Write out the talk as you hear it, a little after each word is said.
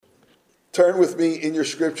Turn with me in your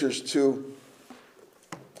scriptures to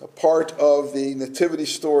a part of the nativity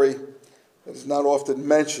story that is not often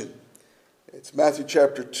mentioned. It's Matthew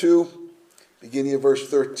chapter 2, beginning of verse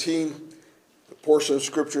 13, the portion of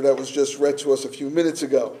scripture that was just read to us a few minutes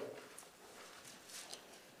ago.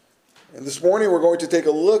 And this morning we're going to take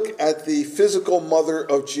a look at the physical mother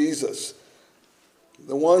of Jesus,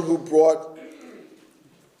 the one who brought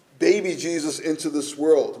baby Jesus into this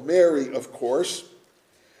world, Mary, of course.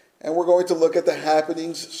 And we're going to look at the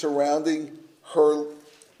happenings surrounding her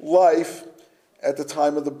life at the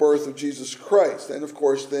time of the birth of Jesus Christ. And of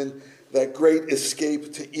course, then that great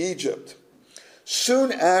escape to Egypt.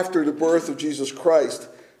 Soon after the birth of Jesus Christ,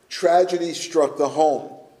 tragedy struck the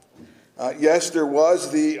home. Yes, there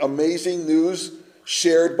was the amazing news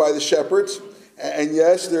shared by the shepherds. And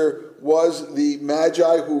yes, there was the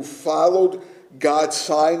Magi who followed God's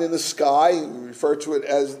sign in the sky. We refer to it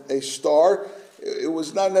as a star. It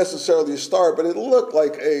was not necessarily a star, but it looked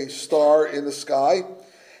like a star in the sky.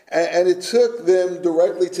 And it took them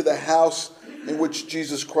directly to the house in which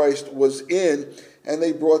Jesus Christ was in. And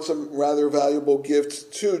they brought some rather valuable gifts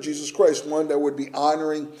to Jesus Christ, one that would be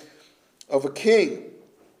honoring of a king.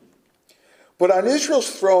 But on Israel's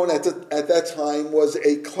throne at that time was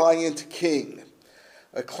a client king.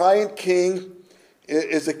 A client king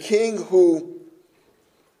is a king who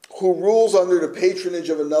rules under the patronage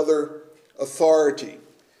of another authority,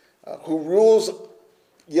 who rules,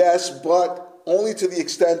 yes, but only to the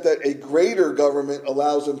extent that a greater government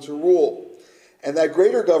allows him to rule. And that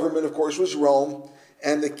greater government, of course, was Rome,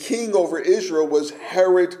 and the king over Israel was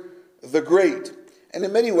Herod the Great. And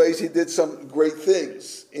in many ways, he did some great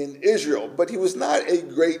things in Israel, but he was not a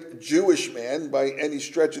great Jewish man by any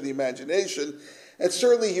stretch of the imagination, and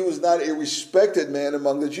certainly he was not a respected man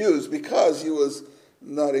among the Jews because he was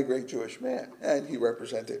not a great Jewish man, and he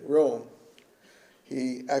represented Rome.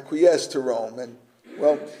 He acquiesced to Rome, and,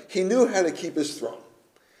 well, he knew how to keep his throne.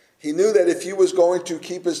 He knew that if he was going to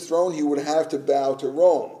keep his throne, he would have to bow to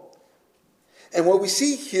Rome. And what we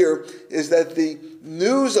see here is that the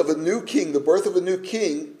news of a new king, the birth of a new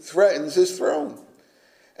king, threatens his throne.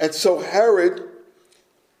 And so Herod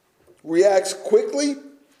reacts quickly,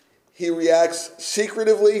 he reacts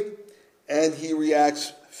secretively, and he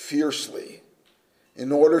reacts fiercely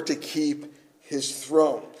in order to keep his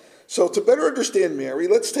throne. So to better understand Mary,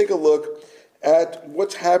 let's take a look at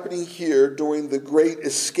what's happening here during the great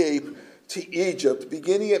escape to Egypt,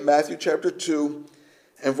 beginning at Matthew chapter 2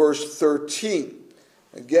 and verse 13.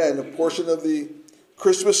 Again, a portion of the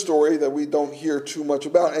Christmas story that we don't hear too much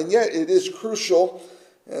about, and yet it is crucial,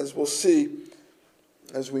 as we'll see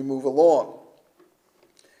as we move along.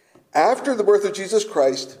 After the birth of Jesus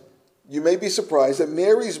Christ, you may be surprised that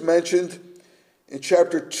Mary's mentioned in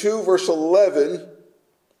chapter 2, verse 11.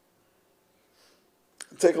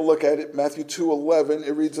 Take a look at it, Matthew 2:11.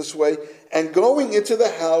 It reads this way: "And going into the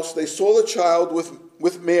house, they saw the child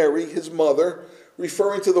with Mary, his mother,"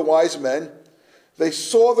 referring to the wise men. "They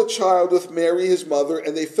saw the child with Mary, his mother,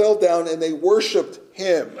 and they fell down and they worshipped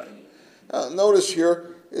him." Now, notice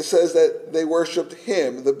here, it says that they worshipped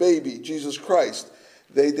him, the baby, Jesus Christ.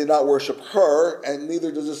 They did not worship her, and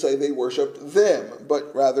neither does it say they worshipped them,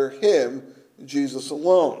 but rather him, Jesus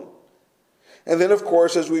alone. And then, of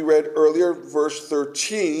course, as we read earlier, verse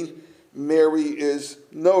 13, Mary is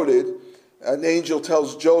noted. An angel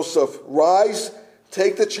tells Joseph, "Rise,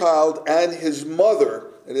 take the child and his mother,"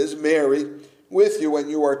 that is Mary, "with you, and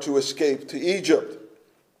you are to escape to Egypt."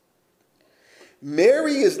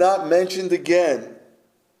 Mary is not mentioned again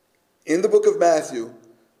in the book of Matthew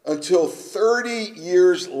until 30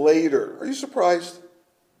 years later. Are you surprised?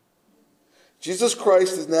 Jesus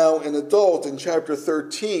Christ is now an adult in chapter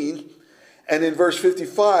 13. And in verse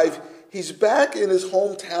 55, he's back in his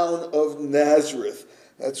hometown of Nazareth.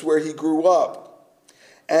 That's where he grew up.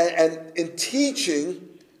 And in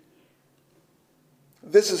teaching,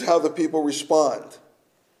 this is how the people respond.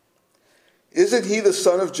 "Isn't he the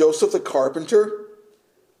son of Joseph the carpenter?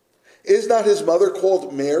 Is not his mother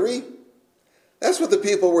called Mary?" That's what the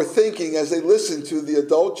people were thinking as they listened to the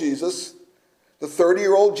adult Jesus, the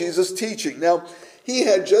 30-year-old Jesus teaching. Now, he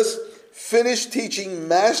had just finished teaching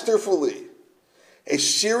masterfully a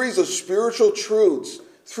series of spiritual truths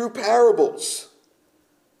through parables.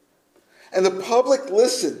 And the public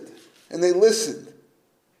listened, and they listened.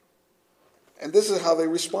 And this is how they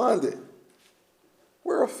responded.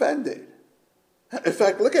 We're offended. In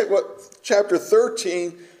fact, look at what chapter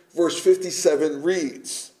 13, verse 57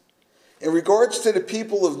 reads. In regards to the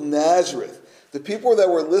people of Nazareth, the people that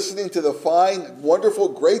were listening to the fine, wonderful,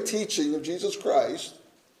 great teaching of Jesus Christ,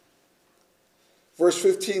 verse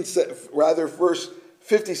 57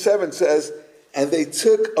 says, and they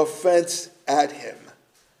took offense at him.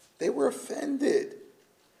 They were offended.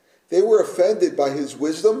 They were offended by his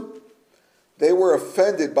wisdom. They were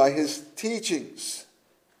offended by his teachings.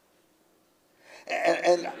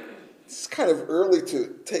 And it's kind of early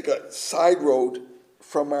to take a side road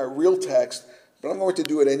from our real text, but I'm going to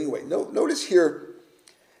do it anyway. Notice here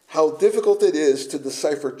how difficult it is to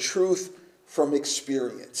decipher truth from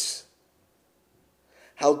experience.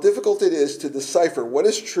 How difficult it is to decipher what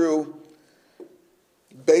is true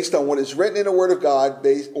based on what is written in the Word of God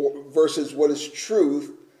versus what is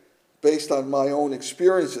truth based on my own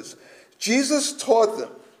experiences. Jesus taught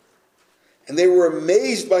them, and they were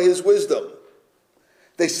amazed by his wisdom.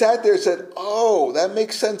 They sat there and said, "Oh, that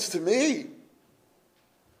makes sense to me."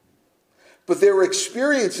 But their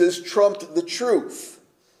experiences trumped the truth.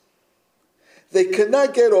 They could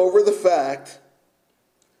not get over the fact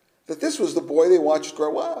that this was the boy they watched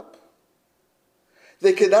grow up.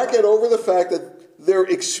 They could not get over the fact that their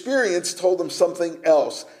experience told them something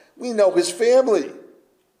else. We know his family.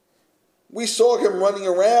 We saw him running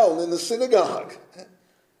around in the synagogue.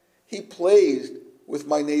 He played with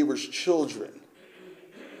my neighbor's children.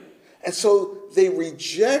 And so they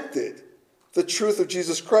rejected the truth of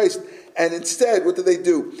Jesus Christ. And instead, what did they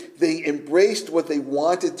do? They embraced what they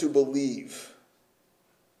wanted to believe.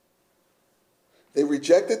 They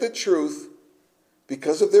rejected the truth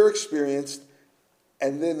because of their experience,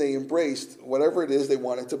 and then they embraced whatever it is they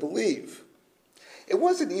wanted to believe. It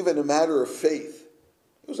wasn't even a matter of faith.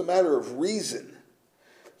 It was a matter of reason.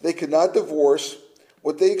 They could not divorce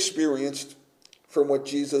what they experienced from what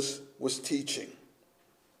Jesus was teaching.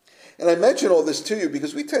 And I mention all this to you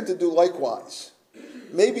because we tend to do likewise.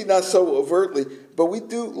 Maybe not so overtly, but we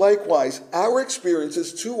do likewise. Our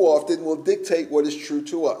experiences too often will dictate what is true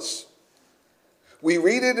to us. We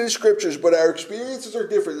read it in scriptures, but our experiences are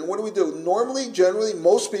different. And what do? Normally, generally,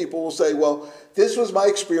 most people will say, well, this was my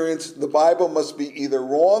experience. The Bible must be either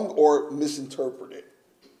wrong or misinterpreted,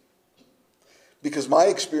 because my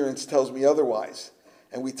experience tells me otherwise.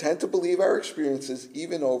 And we tend to believe our experiences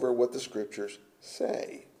even over what the scriptures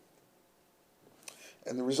say.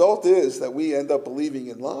 And the result is that we end up believing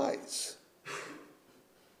in lies,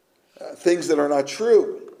 things that are not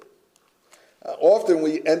true. Often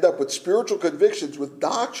we end up with spiritual convictions, with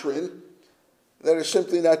doctrine that are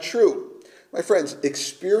simply not true. My friends,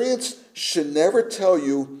 experience should never tell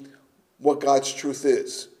you what God's truth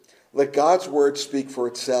is. Let God's word speak for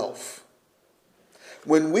itself.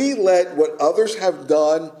 When we let what others have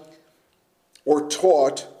done or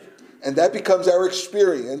taught, and that becomes our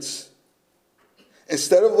experience,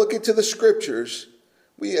 instead of looking to the scriptures,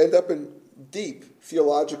 we end up in deep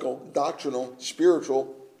theological, doctrinal,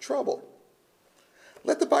 spiritual trouble.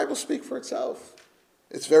 Let the Bible speak for itself.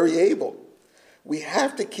 It's very able. We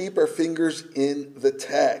have to keep our fingers in the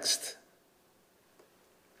text.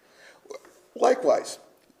 Likewise,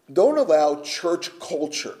 don't allow church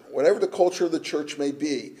culture, whatever the culture of the church may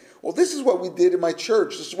be. Well, this is what we did in my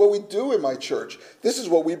church. This is what we do in my church. This is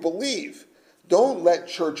what we believe. Don't let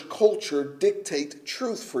church culture dictate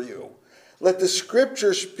truth for you. Let the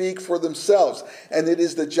scriptures speak for themselves. And it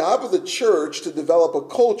is the job of the church to develop a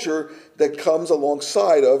culture that comes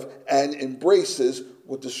alongside of and embraces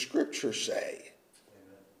what the scriptures say.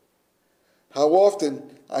 Amen. How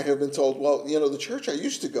often I have been told, well, the church I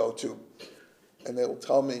used to go to, and they'll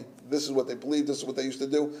tell me this is what they believe, this is what they used to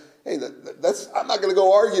do. Hey, I'm not going to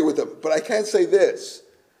go argue with them, but I can say this.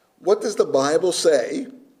 What does the Bible say?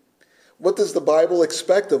 What does the Bible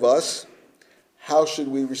expect of us? How should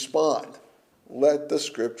we respond? Let the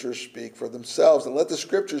scriptures speak for themselves, and let the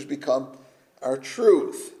scriptures become our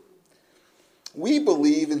truth. We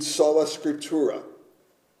believe in sola scriptura.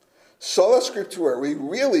 Sola scriptura, we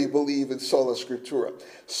really believe in sola scriptura.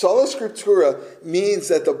 Sola scriptura means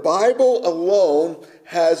that the Bible alone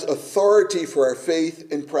has authority for our faith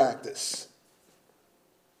and practice.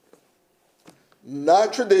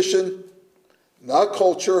 Not tradition, not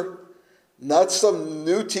culture, not some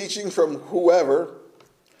new teaching from whoever,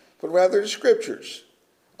 but rather the scriptures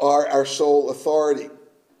are our sole authority.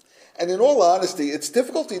 And in all honesty, it's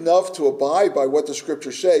difficult enough to abide by what the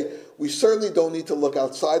scriptures say. We certainly don't need to look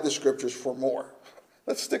outside the scriptures for more.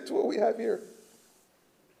 Let's stick to what we have here.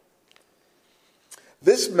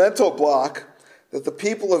 This mental block that the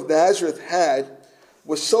people of Nazareth had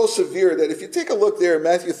was so severe that if you take a look there in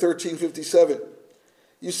Matthew 13:57,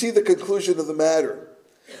 you see the conclusion of the matter.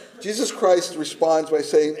 Jesus Christ responds by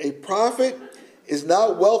saying, a prophet is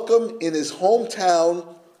not welcome in his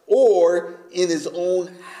hometown or in his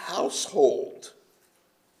own household.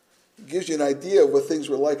 It gives you an idea of what things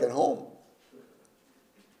were like at home.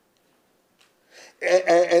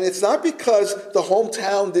 And it's not because the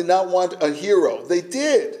hometown did not want a hero. They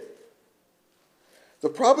did. The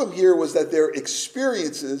problem here was that their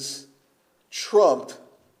experiences trumped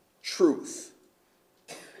truth.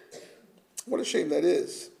 What a shame that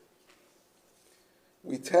is.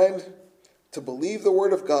 We tend to believe the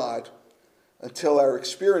word of God until our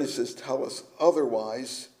experiences tell us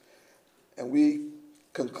otherwise, and we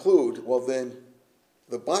conclude, well then,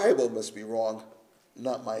 the Bible must be wrong,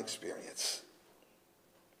 not my experience.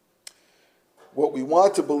 What we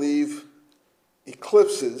want to believe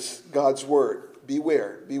eclipses God's word.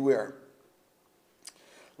 Beware, beware.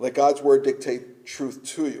 Let God's word dictate truth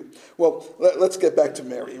to you. Well, let's get back to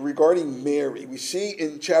Mary. Regarding Mary, we see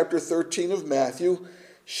in chapter 13 of Matthew,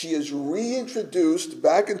 she is reintroduced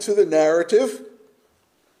back into the narrative.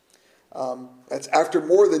 That's after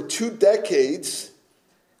more than 2 decades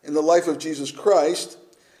in the life of Jesus Christ.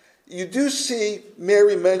 You do see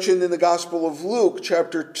Mary mentioned in the Gospel of Luke,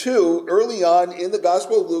 chapter 2, early on in the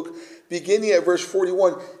Gospel of Luke, beginning at verse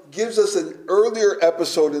 41, gives us an earlier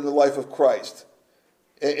episode in the life of Christ.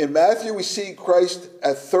 In Matthew, we see Christ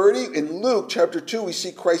at 30. In Luke, chapter 2, we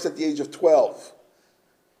see Christ at the age of 12.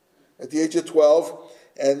 At the age of 12,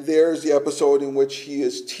 and there's the episode in which he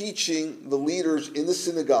is teaching the leaders in the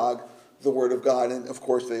synagogue the word of God, and of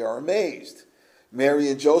course they are amazed. Mary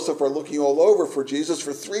and Joseph are looking all over for Jesus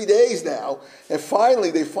for 3 days now, and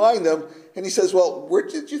finally they find him, and he says, well, where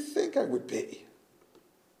did you think I would be?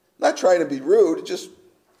 Not trying to be rude, just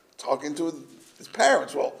talking to his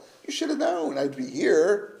parents. Well, you should have known I'd be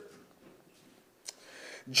here.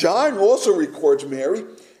 John also records Mary,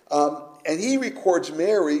 and he records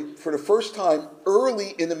Mary for the first time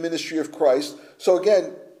early in the ministry of Christ. So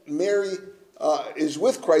again, Mary is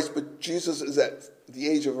with Christ, but Jesus is at the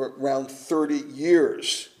age of around 30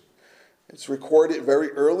 years. It's recorded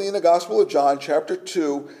very early in the Gospel of John, chapter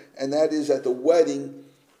 2, and that is at the wedding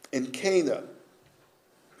in Cana.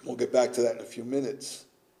 We'll get back to that in a few minutes.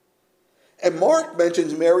 And Mark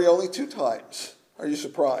mentions Mary only 2 times. Are you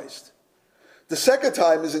surprised? The second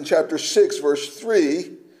time is in chapter 6, verse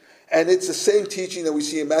 3, and it's the same teaching that we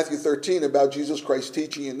see in Matthew 13 about Jesus Christ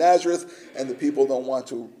teaching in Nazareth, and the people don't want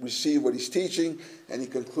to receive what he's teaching, and he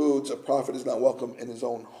concludes, a prophet is not welcome in his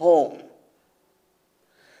own home.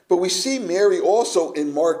 But we see Mary also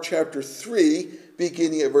in Mark chapter 3,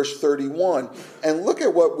 beginning at verse 31, and look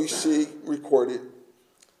at what we see recorded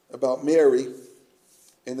about Mary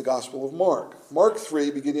in the Gospel of Mark. Mark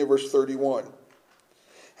 3, beginning at verse 31.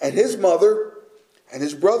 And his mother and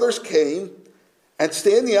his brothers came, and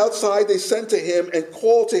standing outside they sent to him and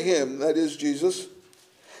called to him, that is Jesus.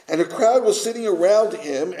 And a crowd was sitting around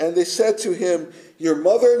him, and they said to him, your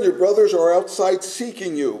mother and your brothers are outside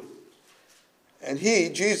seeking you. And he,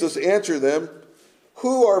 Jesus, answered them,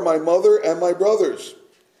 who are my mother and my brothers?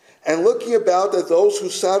 And looking about at those who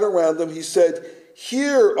sat around him, he said,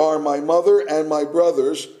 here are my mother and my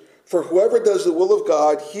brothers, for whoever does the will of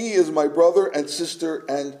God, he is my brother and sister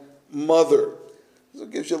and mother. This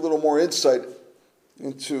gives you a little more insight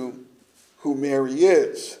into who Mary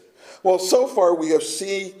is. Well, so far we have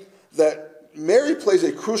seen that Mary plays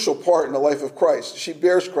a crucial part in the life of Christ. She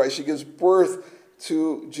bears Christ. She gives birth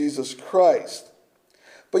to Jesus Christ.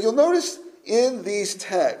 But you'll notice in these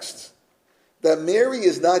texts that Mary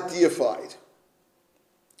is not deified.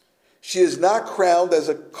 She is not crowned as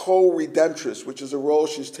a co-redemptress, which is a role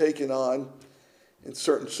she's taken on in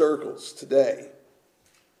certain circles today.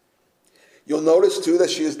 You'll notice, too, that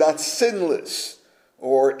she is not sinless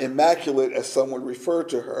or immaculate, as some would refer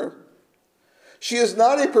to her. She is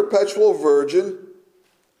not a perpetual virgin,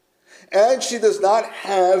 and she does not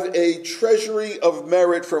have a treasury of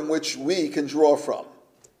merit from which we can draw from.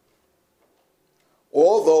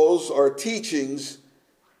 All those are teachings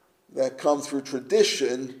that come through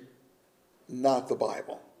tradition, not the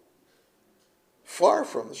Bible. Far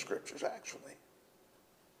from the scriptures, actually.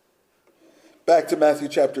 Back to Matthew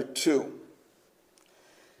chapter 2.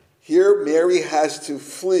 Here, Mary has to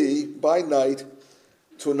flee by night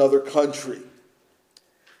to another country.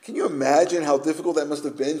 Can you imagine how difficult that must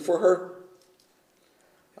have been for her?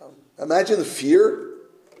 Imagine the fear.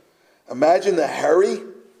 Imagine the hurry.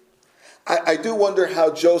 I do wonder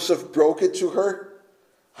how Joseph broke it to her.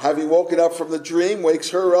 Having woken up from the dream,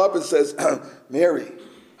 wakes her up and says, Mary,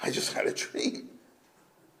 I just had a dream.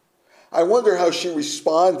 I wonder how she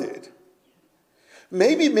responded.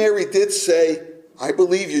 Maybe Mary did say, I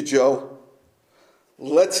believe you, Joe.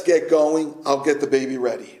 Let's get going. I'll get the baby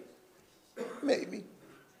ready. Maybe.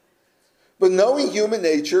 But knowing human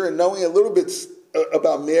nature and knowing a little bit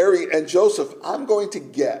about Mary and Joseph, I'm going to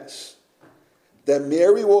guess that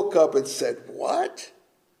Mary woke up and said, what?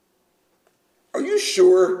 Are you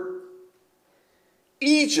sure?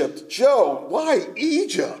 Egypt, Joe, why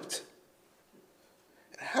Egypt?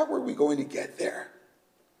 And how are we going to get there?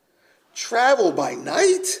 Travel by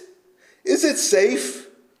night? Is it safe?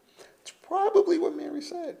 It's probably what Mary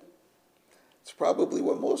said. It's probably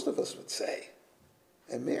what most of us would say.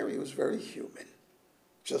 And Mary was very human,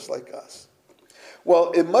 just like us.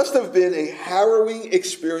 Well, it must have been a harrowing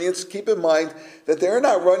experience. Keep in mind that they're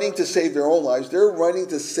not running to save their own lives. They're running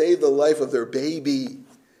to save the life of their baby.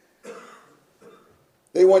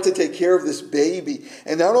 They want to take care of this baby.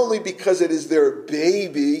 And not only because it is their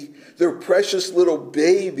baby, their precious little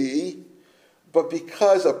baby, but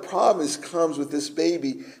because a promise comes with this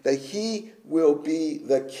baby that he will be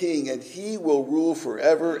the king and he will rule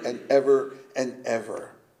forever and ever and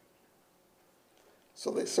ever. So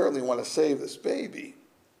they certainly want to save this baby.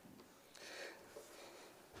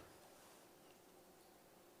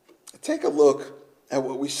 Take a look at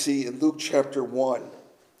what we see in Luke chapter 1.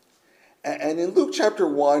 And in Luke chapter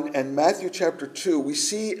 1 and Matthew chapter 2, we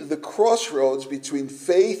see the crossroads between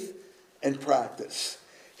faith and practice.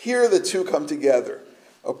 Here the two come together.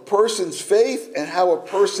 A person's faith and how a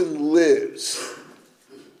person lives.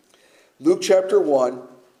 Luke chapter 1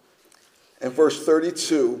 and verse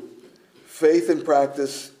 32, faith and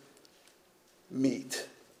practice meet.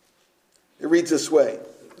 It reads this way.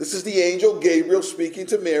 This is the angel Gabriel speaking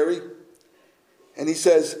to Mary. And he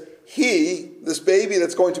says, this baby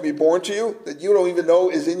that's going to be born to you, that you don't even know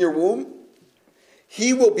is in your womb,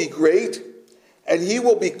 he will be great, and he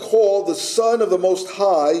will be called the Son of the Most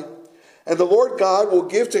High, and the Lord God will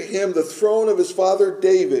give to him the throne of his father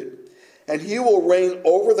David, and he will reign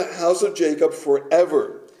over the house of Jacob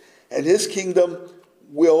forever, and of his kingdom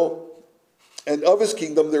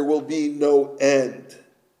there will be no end.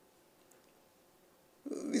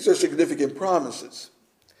 These are significant promises.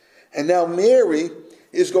 And now Mary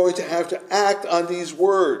is going to have to act on these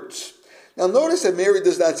words. Now notice that Mary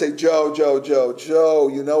does not say, Joe,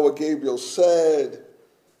 you know what Gabriel said.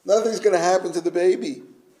 Nothing's going to happen to the baby.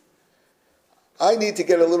 I need to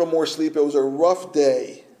get a little more sleep. It was a rough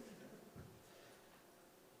day.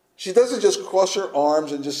 She doesn't just cross her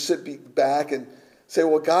arms and just sit back and say,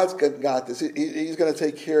 well, God's got this. He's going to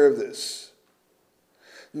take care of this.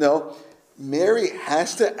 No, Mary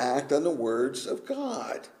has to act on the words of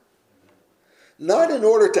God. Not in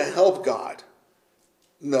order to help God,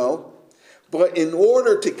 no, but in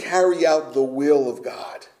order to carry out the will of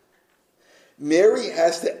God. Mary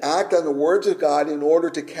has to act on the words of God in order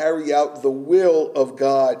to carry out the will of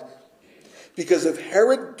God. Because if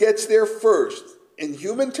Herod gets there first, in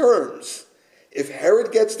human terms, if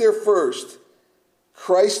Herod gets there first,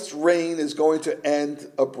 Christ's reign is going to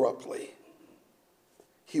end abruptly.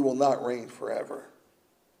 He will not reign forever.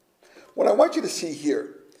 What I want you to see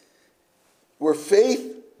here, where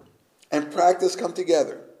faith and practice come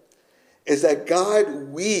together, is that God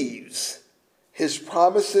weaves his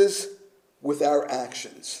promises with our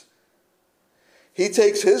actions. He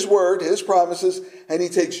takes his word, his promises, and he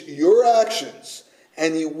takes your actions,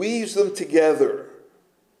 and he weaves them together,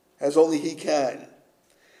 as only he can,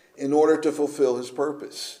 in order to fulfill his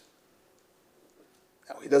purpose.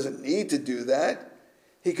 Now, he doesn't need to do that.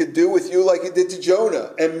 He could do with you like he did to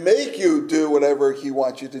Jonah, and make you do whatever he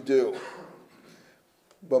wants you to do.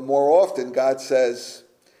 But more often, God says,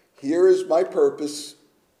 here is my purpose,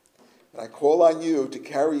 and I call on you to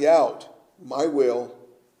carry out my will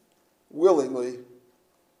willingly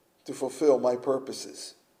to fulfill my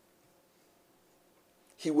purposes.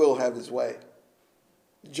 He will have his way.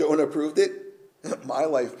 Jonah proved it. My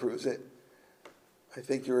life proves it. I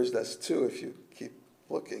think yours does too if you keep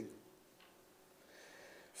looking.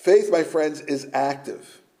 Faith, my friends, is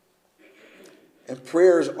active. And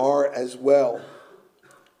prayers are as well.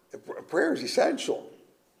 Prayer is essential.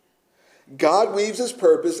 God weaves his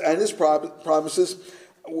purpose and his promises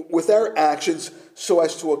with our actions so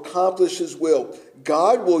as to accomplish his will.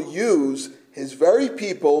 God will use his very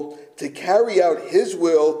people to carry out his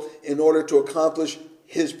will in order to accomplish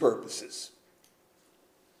his purposes.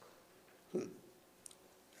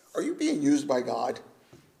 Are you being used by God?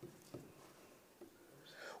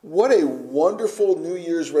 What a wonderful New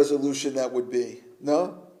Year's resolution that would be,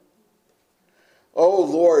 no? Oh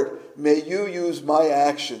Lord, may you use my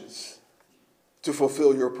actions to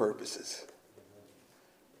fulfill your purposes.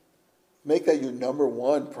 Make that your number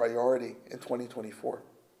one priority in 2024.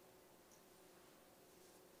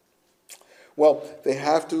 Well, they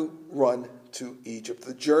have to run to Egypt.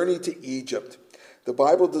 The journey to Egypt. The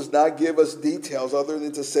Bible does not give us details other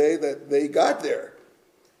than to say that they got there.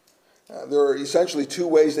 There are essentially two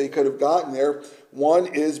ways they could have gotten there. One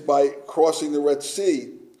is by crossing the Red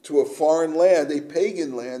Sea to a foreign land, a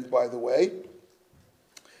pagan land, by the way.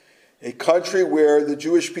 a country where the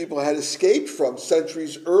Jewish people had escaped from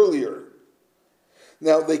centuries earlier.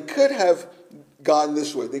 Now, they could have gone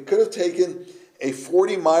this way. They could have taken a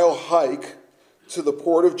 40-mile hike to the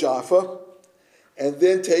port of Jaffa and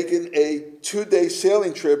then taken a 2-day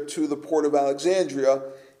sailing trip to the port of Alexandria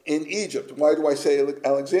in Egypt. Why do I say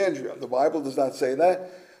Alexandria? The Bible does not say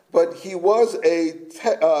that. But he was a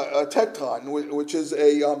tekton, which is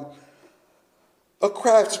a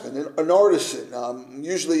craftsman, an artisan.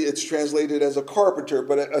 Usually it's translated as a carpenter,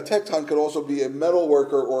 but a tekton could also be a metal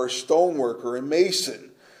worker or a stone worker, a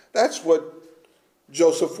mason. That's what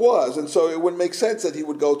Joseph was. And so it would make sense that he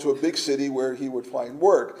would go to a big city where he would find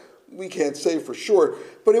work. We can't say for sure,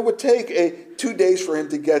 but it would take 2 days for him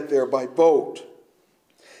to get there by boat.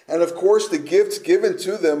 And of course, the gifts given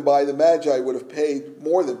to them by the Magi would have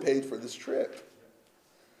more than paid for this trip.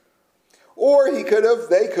 Or they could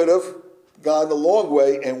have gone the long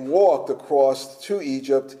way and walked across to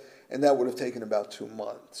Egypt, and that would have taken about 2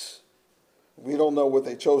 months. We don't know what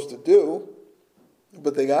they chose to do,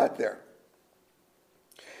 but they got there.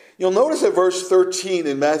 You'll notice at verse 13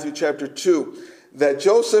 in Matthew chapter 2 that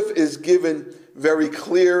Joseph is given very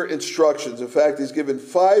clear instructions. In fact, he's given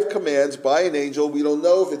 5 commands by an angel. We don't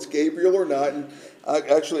know if it's Gabriel or not, and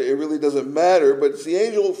actually it really doesn't matter, but it's the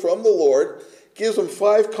angel from the Lord, gives him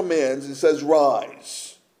 5 commands and says,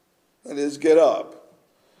 rise. That is, get up.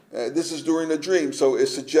 This is during a dream, so it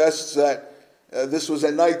suggests that this was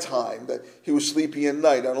at nighttime, that he was sleeping at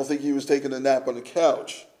night. I don't think he was taking a nap on the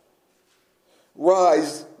couch.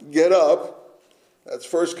 Rise, get up. That's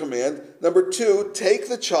first command. Number 2, take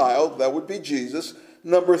the child. That would be Jesus.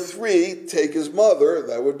 Number 3, take his mother.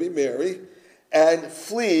 That would be Mary. And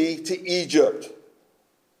flee to Egypt.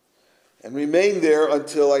 And remain there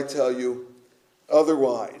until I tell you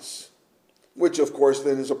otherwise. Which, of course,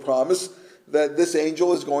 then is a promise that this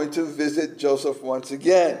angel is going to visit Joseph once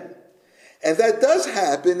again. And that does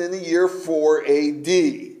happen in the year 4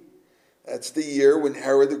 A.D. That's the year when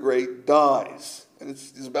Herod the Great dies. And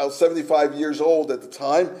it's about 75 years old at the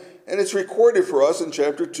time. And it's recorded for us in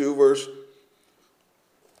chapter 2,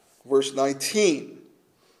 verse 19.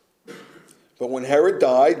 But when Herod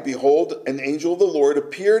died, behold, an angel of the Lord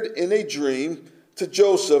appeared in a dream to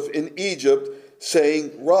Joseph in Egypt,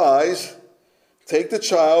 saying, rise, take the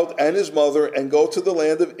child and his mother, and go to the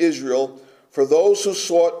land of Israel, for those who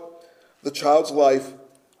sought the child's life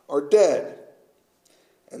are dead.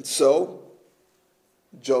 And so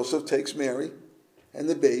Joseph takes Mary and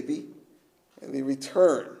the baby, and they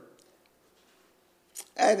return.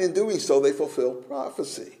 And in doing so, they fulfill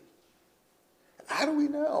prophecy. How do we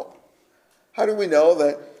know? How do we know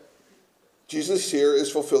that Jesus here is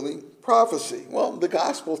fulfilling prophecy? Well, the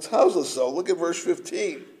gospel tells us so. Look at verse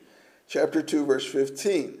 15. Chapter 2, verse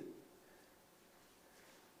 15.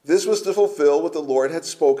 This was to fulfill what the Lord had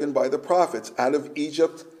spoken by the prophets. Out of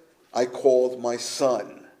Egypt I called my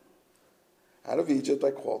son. Out of Egypt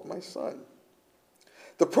I called my son.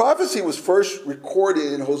 The prophecy was first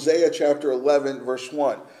recorded in Hosea chapter 11, verse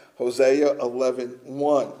 1. Hosea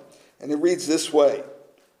 11:1. And it reads this way.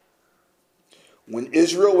 When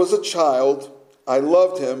Israel was a child, I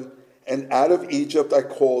loved him, and out of Egypt I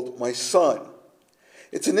called my son.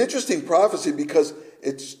 It's an interesting prophecy because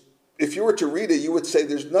if you were to read it, you would say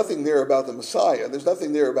there's nothing there about the Messiah. There's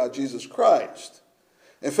nothing there about Jesus Christ.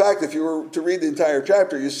 In fact, if you were to read the entire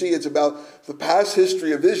chapter, you see it's about the past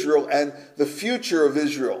history of Israel and the future of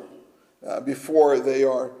Israel before they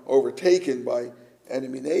are overtaken by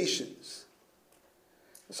enemy nations.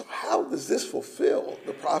 So how does this fulfill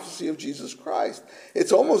the prophecy of Jesus Christ?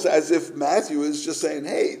 It's almost as if Matthew is just saying,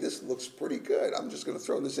 hey, this looks pretty good. I'm just going to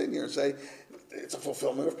throw this in here and say, it's a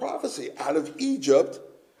fulfillment of prophecy. Out of Egypt,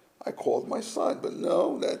 I called my son. But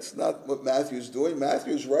no, that's not what Matthew's doing.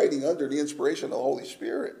 Matthew's writing under the inspiration of the Holy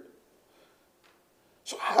Spirit.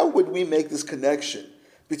 So how would we make this connection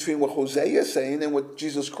between what Hosea is saying and what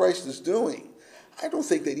Jesus Christ is doing? I don't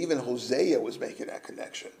think that even Hosea was making that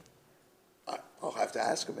connection. I'll have to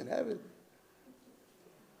ask him in heaven.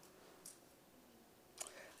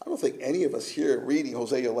 I don't think any of us here reading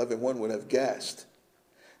Hosea 11:1 would have guessed.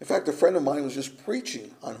 In fact, a friend of mine was just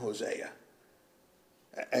preaching on Hosea,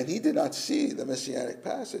 and he did not see the messianic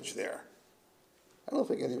passage there. I don't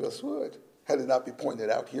think any of us would, had it not be pointed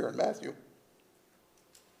out here in Matthew.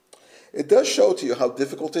 It does show to you how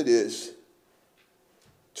difficult it is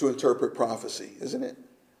to interpret prophecy, isn't it?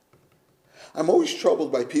 I'm always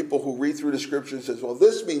troubled by people who read through the scripture and says, well,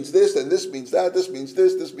 this means this, and this means that, this means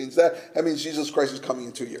this means that. That means Jesus Christ is coming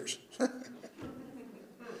in 2 years.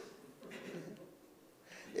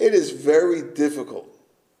 It is very difficult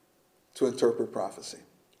to interpret prophecy.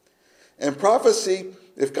 And prophecy,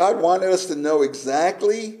 if God wanted us to know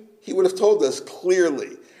exactly he would have told us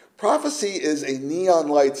clearly. Prophecy is a neon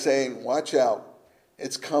light saying, watch out,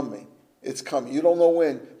 it's coming, it's coming. You don't know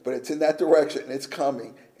when, but it's in that direction, it's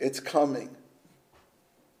coming, it's coming.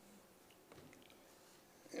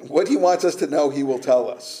 What he wants us to know, he will tell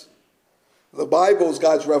us. The Bible is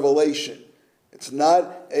God's revelation. It's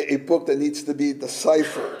not a book that needs to be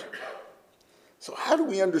deciphered. So how do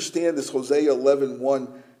we understand this Hosea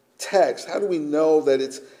 11:1 text? How do we know that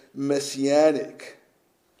it's messianic?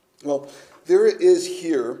 Well, there is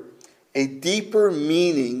here a deeper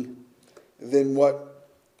meaning than what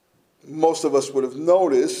most of us would have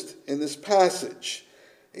noticed in this passage.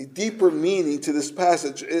 A deeper meaning to this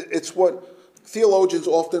passage. It's what theologians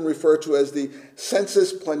often refer to as the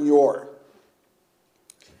sensus plenior.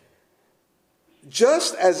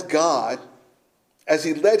 Just as God, as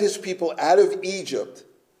he led his people out of Egypt,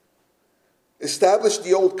 established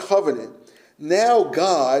the old covenant, now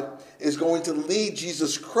God is going to lead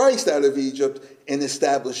Jesus Christ out of Egypt in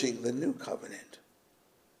establishing the new covenant.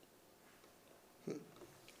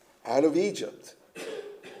 Out of Egypt,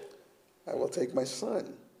 I will take my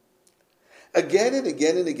son. Again and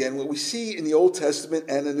again and again, what we see in the Old Testament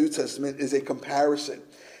and the New Testament is a comparison.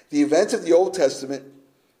 The events of the Old Testament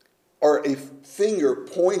are a finger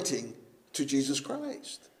pointing to Jesus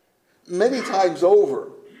Christ. Many times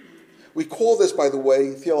over, we call this, by the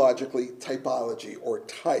way, theologically, typology or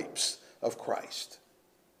types of Christ.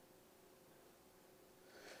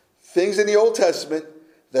 Things in the Old Testament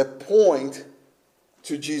that point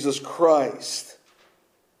to Jesus Christ.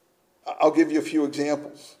 I'll give you a few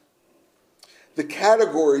examples. The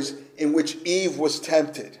categories in which Eve was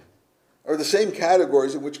tempted are the same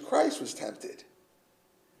categories in which Christ was tempted.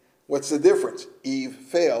 What's the difference? Eve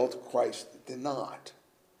failed, Christ did not.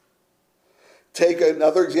 Take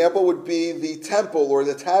another example would be the temple or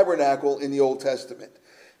the tabernacle in the Old Testament.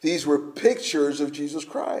 These were pictures of Jesus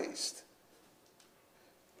Christ.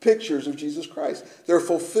 Pictures of Jesus Christ. They're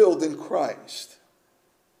fulfilled in Christ.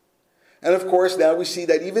 And of course, now we see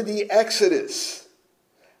that even the Exodus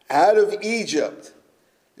out of Egypt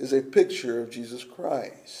is a picture of Jesus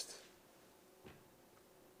Christ.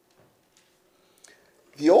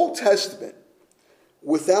 The Old Testament,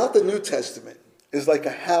 without the New Testament, is like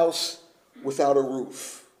a house without a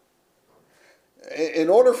roof. In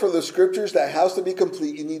order for the scriptures, that house to be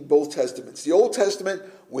complete, you need both testaments. The Old Testament,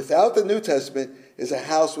 without the New Testament, is a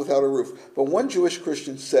house without a roof. But one Jewish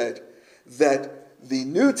Christian said that the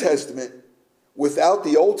New Testament, without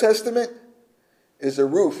the Old Testament, is a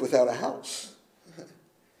roof without a house.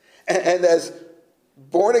 And as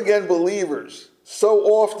born-again believers, so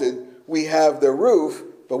often we have the roof,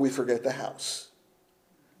 but we forget the house.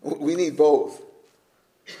 We need both,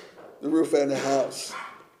 the roof and the house.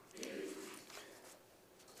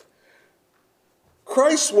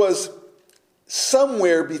 Christ was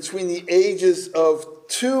somewhere between the ages of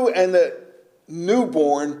 2 and the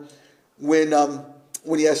newborn when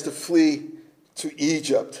he has to flee to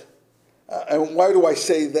Egypt. And why do I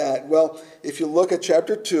say that? Well, if you look at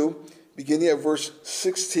chapter 2, beginning at verse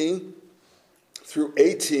 16 through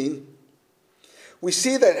 18, we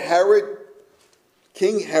see that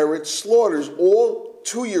King Herod slaughters all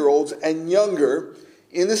 2-year-olds and younger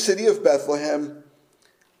in the city of Bethlehem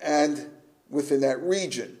and within that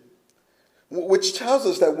region. Which tells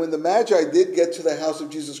us that when the Magi did get to the house of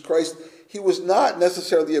Jesus Christ, he was not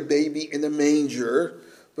necessarily a baby in a manger,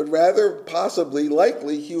 but rather, possibly,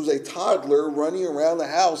 likely, he was a toddler running around the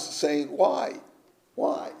house saying, why?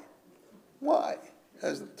 Why? Why?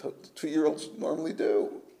 As the 2-year-olds normally do.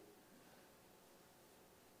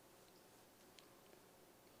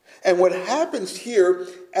 And what happens here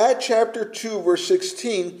at chapter 2, verse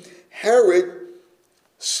 16, Herod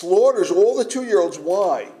slaughters all the 2-year-olds.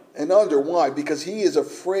 Why? And under. Why? Because he is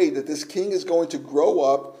afraid that this king is going to grow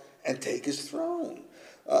up and take his throne.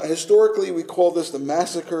 Historically, we call this the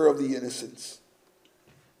massacre of the innocents.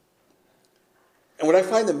 And what I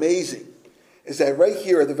find amazing is that right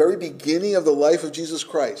here at the very beginning of the life of Jesus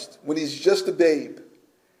Christ, when he's just a babe,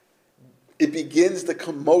 it begins the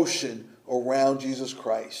commotion around Jesus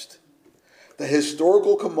Christ. The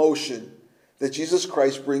historical commotion that Jesus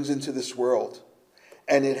Christ brings into this world.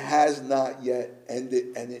 And it has not yet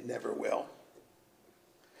ended, and it never will.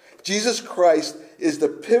 Jesus Christ is the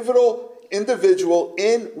pivotal individual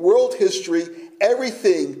in world history.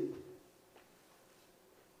 Everything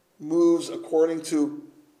moves according to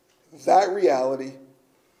that reality,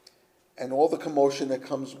 and all the commotion that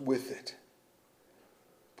comes with it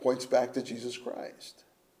points back to Jesus Christ.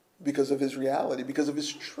 Because of his reality, because of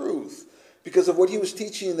his truth, because of what he was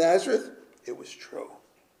teaching in Nazareth, it was true.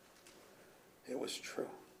 It was true.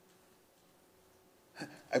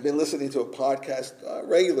 I've been listening to a podcast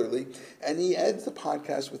regularly, and he ends the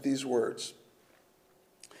podcast with these words.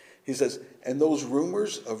 He says, and those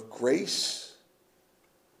rumors of grace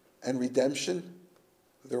and redemption,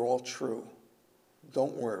 they're all true.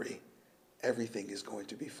 Don't worry. Everything is going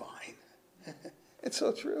to be fine. It's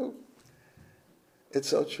so true. It's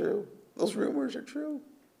so true. Those rumors are true.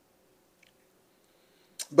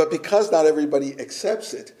 But because not everybody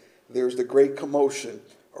accepts it, there's the great commotion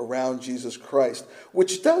around Jesus Christ,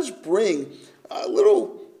 which does bring a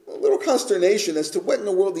little consternation as to what in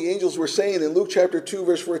the world the angels were saying in Luke chapter 2,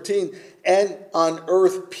 verse 14, and on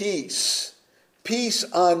earth peace. Peace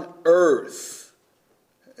on earth.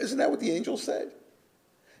 Isn't that what the angels said?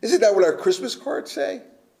 Isn't that what our Christmas cards say?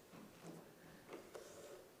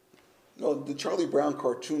 No, the Charlie Brown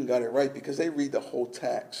cartoon got it right because they read the whole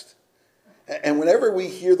text. And whenever we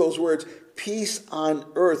hear those words, peace on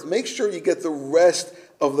earth, make sure you get the rest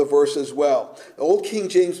of the verse as well. The old King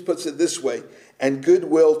James puts it this way, and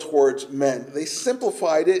goodwill towards men. They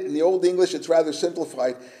simplified it. In the Old English, it's rather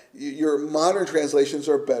simplified. Your modern translations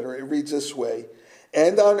are better. It reads this way,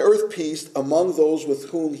 and on earth peace among those with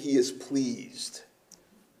whom he is pleased.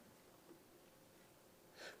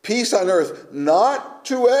 Peace on earth, not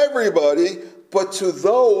to everybody, but to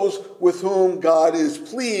those with whom God is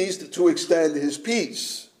pleased to extend his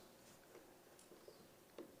peace.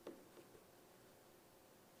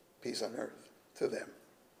 Peace on earth to them.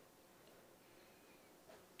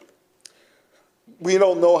 We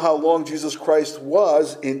don't know how long Jesus Christ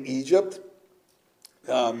was in Egypt.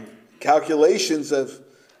 Calculations of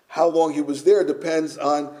how long he was there depends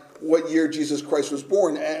on what year Jesus Christ was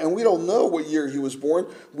born. And we don't know what year he was born.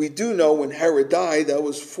 We do know when Herod died, that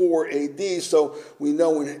was 4 AD. So we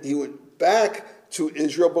know when he went back to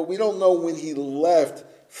Israel, but we don't know when he left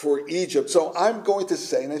for Egypt. So I'm going to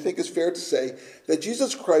say, and I think it's fair to say, that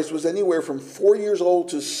Jesus Christ was anywhere from 4 years old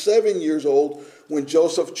to 7 years old when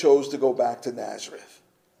Joseph chose to go back to Nazareth.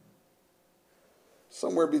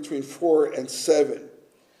 Somewhere between 4 and 7.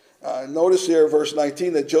 Notice here, verse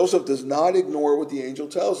 19, that Joseph does not ignore what the angel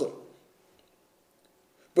tells him.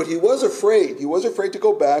 But he was afraid. He was afraid to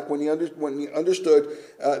go back when he understood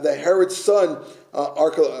that Herod's son,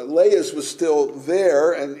 Archelaus, was still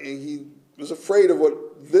there, and he was afraid of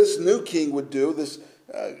what this new king would do, this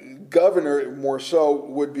governor more so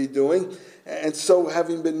would be doing. And so,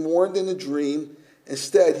 having been warned in a dream,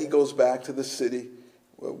 instead he goes back to the city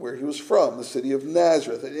where he was from, the city of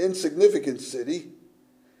Nazareth, an insignificant city.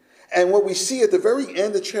 And what we see at the very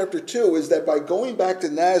end of chapter 2 is that by going back to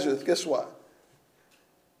Nazareth, guess what?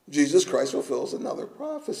 Jesus Christ fulfills another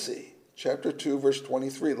prophecy. Chapter 2, verse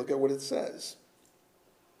 23. Look at what it says.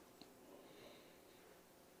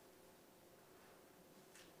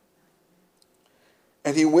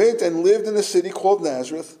 And he went and lived in a city called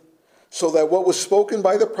Nazareth, so that what was spoken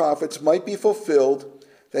by the prophets might be fulfilled,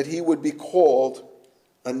 that he would be called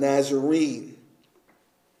a Nazarene.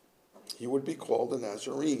 He would be called a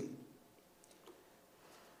Nazarene.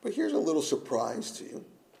 But here's a little surprise to you.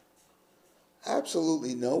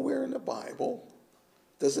 Absolutely nowhere in the Bible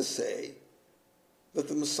does it say that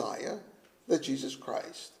the Messiah, that Jesus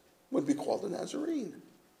Christ, would be called a Nazarene.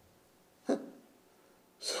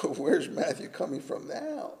 So where's Matthew coming from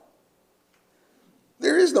now?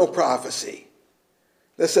 There is no prophecy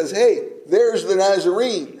that says, hey, there's the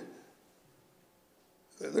Nazarene.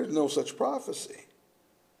 There's no such prophecy.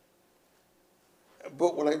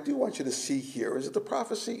 But what I do want you to see here is that the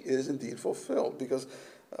prophecy is indeed fulfilled, because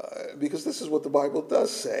this is what the Bible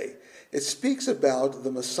does say. It speaks about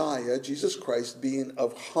the Messiah, Jesus Christ, being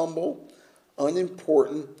of humble,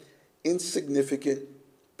 unimportant, insignificant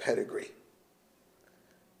pedigree.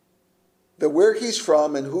 That where he's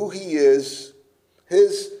from and who he is,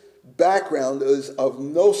 his background is of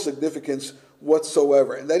no significance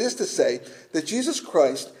whatsoever. And that is to say that Jesus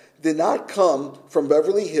Christ did not come from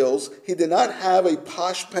Beverly Hills. He did not have a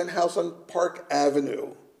posh penthouse on Park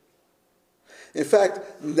Avenue. In fact,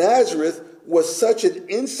 Nazareth was such an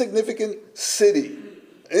insignificant city,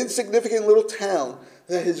 insignificant little town,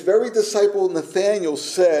 that his very disciple Nathanael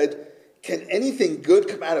said, can anything good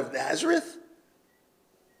come out of Nazareth?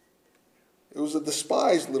 It was a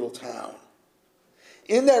despised little town.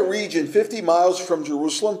 In that region, 50 miles from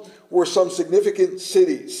Jerusalem, were some significant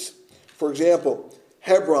cities. For example,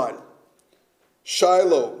 Hebron,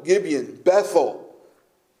 Shiloh, Gibeon, Bethel.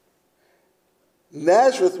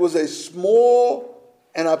 Nazareth was a small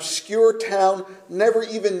and obscure town, never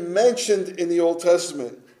even mentioned in the Old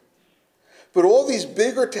Testament. But all these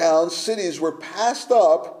bigger towns, cities, were passed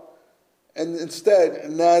up, and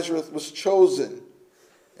instead Nazareth was chosen.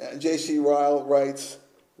 J.C. Ryle writes,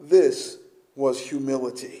 this was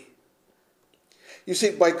humility. You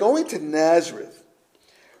see, by going to Nazareth,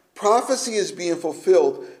 prophecy is being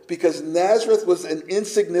fulfilled because Nazareth was an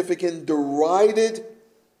insignificant, derided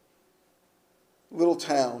little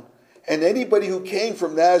town. And anybody who came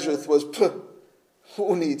from Nazareth was,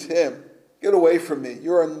 who needs him? Get away from me.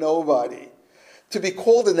 You're a nobody. To be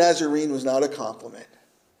called a Nazarene was not a compliment.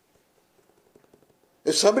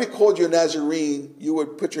 If somebody called you a Nazarene, you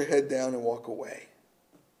would put your head down and walk away.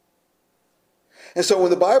 And so when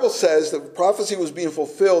the Bible says that prophecy was being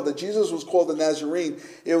fulfilled, that Jesus was called a Nazarene,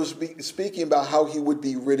 it was speaking about how he would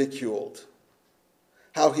be ridiculed,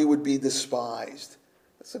 how he would be despised.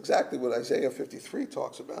 That's exactly what Isaiah 53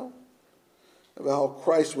 talks about how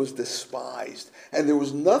Christ was despised. And there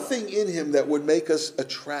was nothing in him that would make us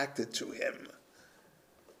attracted to him.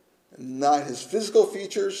 Not his physical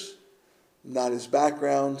features, not his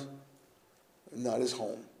background, not his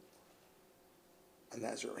home. A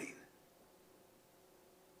Nazarene.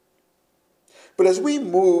 But as we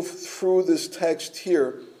move through this text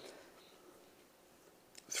here,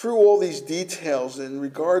 through all these details in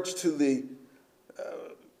regards to the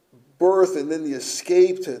birth and then the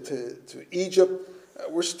escape to Egypt,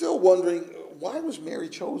 we're still wondering, why was Mary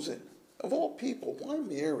chosen? Of all people, why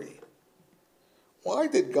Mary? Why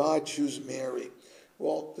did God choose Mary?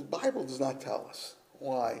 Well, the Bible does not tell us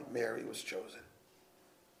why Mary was chosen.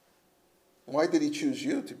 Why did he choose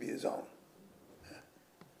you to be his own?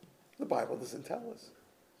 The Bible doesn't tell us.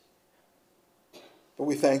 But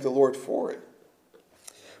we thank the Lord for it.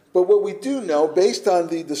 But what we do know, based on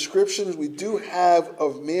the descriptions we do have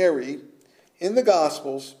of Mary in the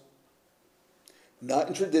Gospels, not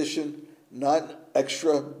in tradition, not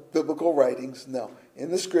extra biblical writings, no,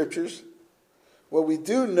 in the Scriptures, what we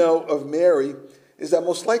do know of Mary is that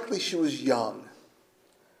most likely she was young.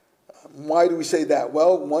 Why do we say that?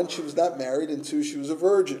 Well, one, she was not married, and two, she was a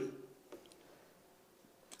virgin.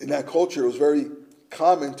 In that culture, it was very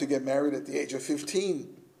common to get married at the age of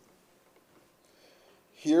 15.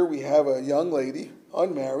 Here we have a young lady,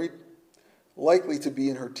 unmarried, likely to be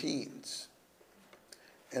in her teens.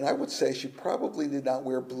 And I would say she probably did not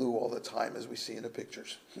wear blue all the time, as we see in the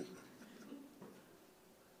pictures.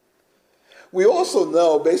 We also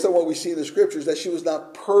know, based on what we see in the Scriptures, that she was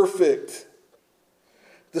not perfect.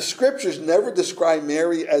 The Scriptures never describe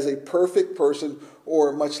Mary as a perfect person,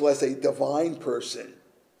 or much less a divine person.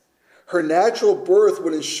 Her natural birth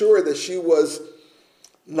would ensure that she was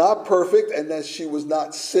not perfect and that she was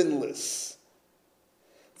not sinless.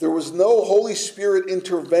 There was no Holy Spirit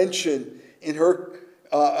intervention in her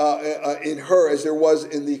as there was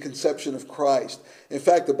in the conception of Christ. In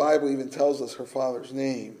fact, the Bible even tells us her father's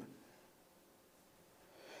name.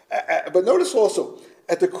 But notice also,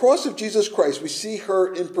 at the cross of Jesus Christ, we see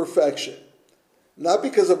her imperfection. Not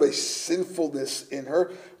because of a sinfulness in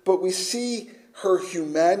her, but we see her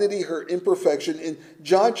humanity, her imperfection. In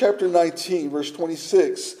John chapter 19, verse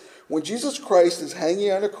 26, when Jesus Christ is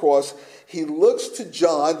hanging on a cross, he looks to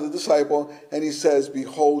John, the disciple, and he says,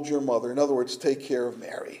 "Behold your mother." In other words, take care of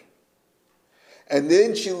Mary. And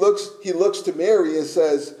then he looks to Mary and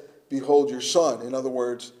says, "Behold your son." In other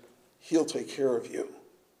words, he'll take care of you.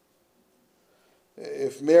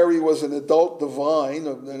 If Mary was an adult divine,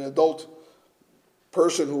 an adult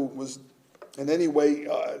person who was in any way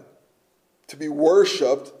to be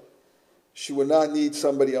worshipped, she would not need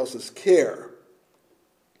somebody else's care.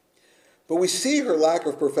 But we see her lack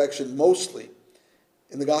of perfection mostly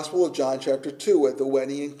in the Gospel of John chapter 2 at the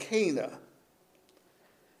wedding in Cana.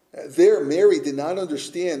 There, Mary did not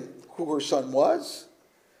understand who her son was,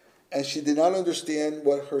 and she did not understand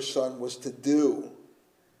what her son was to do.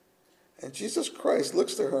 And Jesus Christ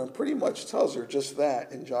looks to her and pretty much tells her just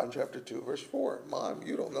that in John chapter 2, verse 4. "Mom,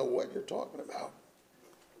 you don't know what you're talking about."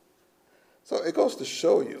 So it goes to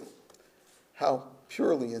show you how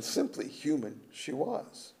purely and simply human she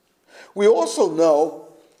was. We also know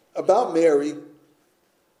about Mary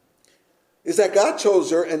is that God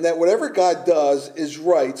chose her and that whatever God does is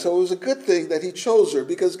right. So it was a good thing that he chose her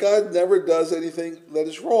because God never does anything that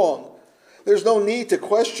is wrong. There's no need to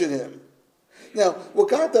question him. Now, what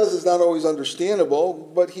God does is not always understandable,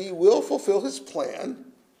 but he will fulfill his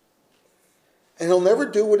plan. And he'll never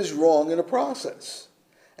do what is wrong in a process.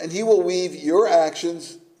 And he will weave your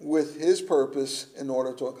actions with his purpose in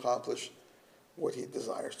order to accomplish what he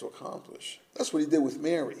desires to accomplish. That's what he did with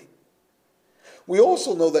Mary. We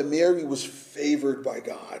also know that Mary was favored by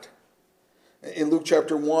God. In Luke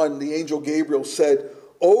chapter 1, the angel Gabriel said,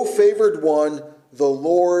 "O favored one, the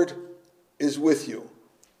Lord is with you."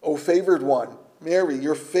 O favored one, Mary,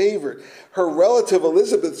 you're favored. Her relative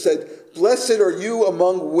Elizabeth said, "Blessed are you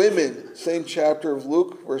among women." Same chapter of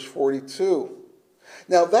Luke, verse 42.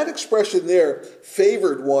 Now, that expression there,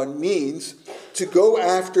 favored one, means to go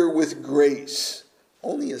after with grace.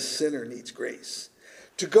 Only a sinner needs grace.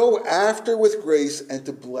 To go after with grace and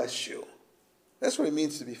to bless you. That's what it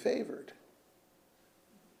means to be favored.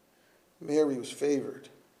 Mary was favored.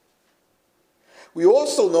 We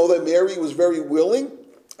also know that Mary was very willing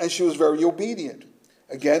and she was very obedient.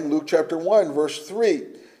 Again, Luke chapter 1, verse 3.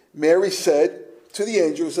 Mary said to the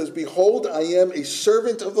angel, it says, "Behold, I am a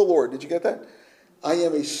servant of the Lord." Did you get that? "I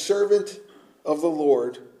am a servant of the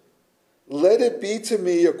Lord. Let it be to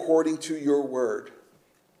me according to your word."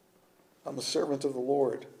 I'm a servant of the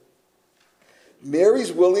Lord.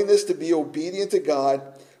 Mary's willingness to be obedient to God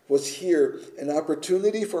was here an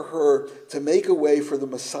opportunity for her to make a way for the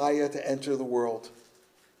Messiah to enter the world.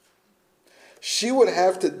 She would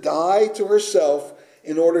have to die to herself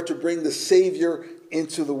in order to bring the Savior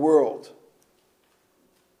into the world.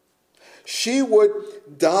 She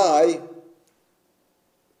would die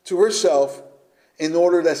to herself in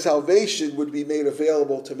order that salvation would be made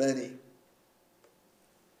available to many.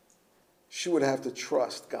 She would have to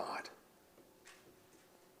trust God.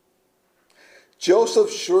 Joseph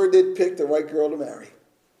sure did pick the right girl to marry.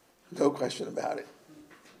 No question about it.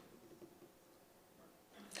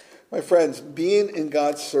 My friends, being in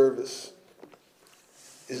God's service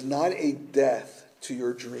is not a death to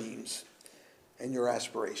your dreams and your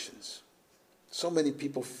aspirations. So many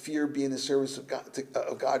people fear being in the service of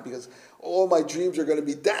God because all my dreams are going to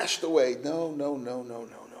be dashed away. No.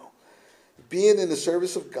 Being in the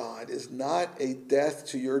service of God is not a death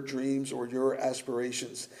to your dreams or your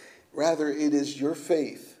aspirations. Rather, it is your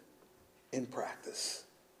faith in practice.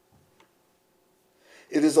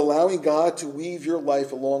 It is allowing God to weave your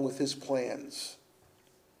life along with his plans.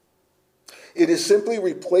 It is simply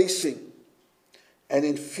replacing an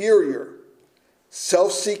inferior,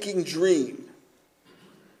 self-seeking dream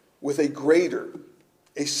with a greater,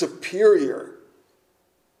 a superior,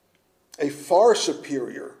 a far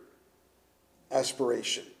superior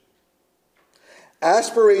aspiration.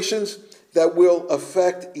 Aspirations that will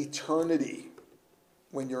affect eternity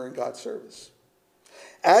when you're in God's service.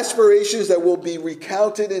 Aspirations that will be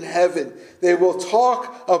recounted in heaven. They will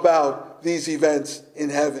talk about these events in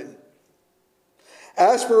heaven.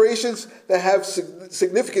 Aspirations that have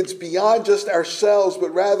significance beyond just ourselves,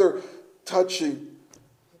 but rather touching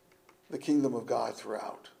the kingdom of God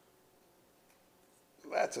throughout.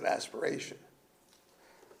 That's an aspiration.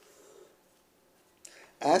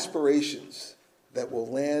 Aspirations that will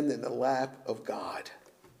land in the lap of God.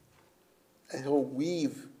 And he'll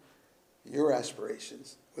weave your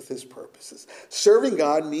aspirations with his purposes. Serving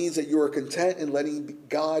God means that you are content in letting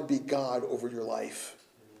God be God over your life.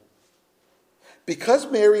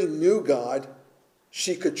 Because Mary knew God,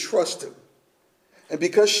 she could trust him. And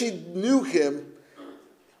because she knew him,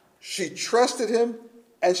 she trusted him,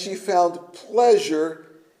 and she found pleasure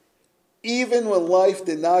even when life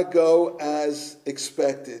did not go as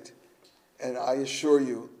expected. And I assure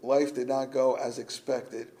you, life did not go as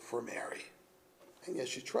expected for Mary. And yet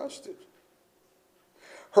she trusted.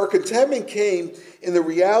 Her contentment came in the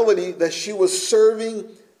reality that she was serving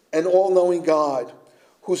an all-knowing God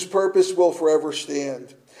whose purpose will forever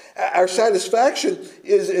stand. Our satisfaction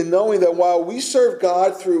is in knowing that while we serve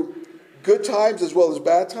God through good times as well as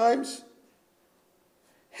bad times,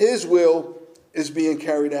 his will is being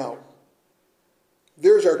carried out.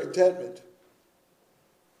 There's our contentment.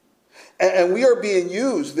 And we are being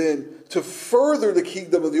used then to further the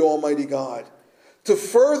kingdom of the Almighty God, to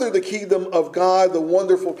further the kingdom of God, the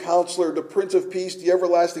wonderful Counselor, the Prince of Peace, the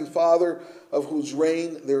everlasting Father, of whose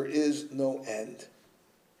reign there is no end.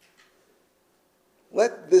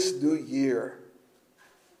 Let this new year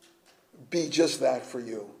be just that for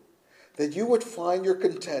you, that you would find your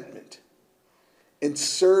contentment in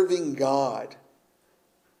serving God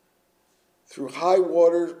through high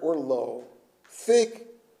waters or low, thick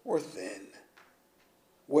or thin,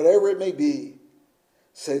 whatever it may be.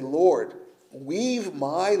 Say, Lord, weave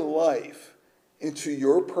my life into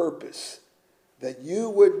your purpose, that you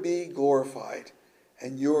would be glorified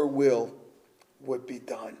and your will would be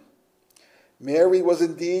done. Mary was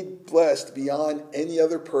indeed blessed beyond any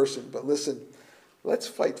other person, but listen, let's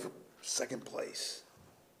fight for second place.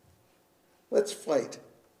 Let's fight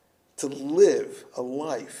to live a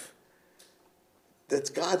life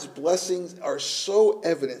that God's blessings are so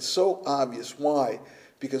evident, so obvious. Why?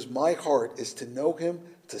 Because my heart is to know him,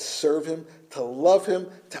 to serve him, to love him,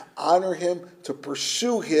 to honor him, to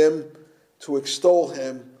pursue him, to extol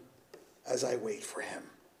him as I wait for him.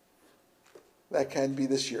 That can be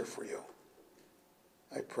this year for you.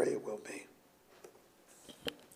 I pray it will be.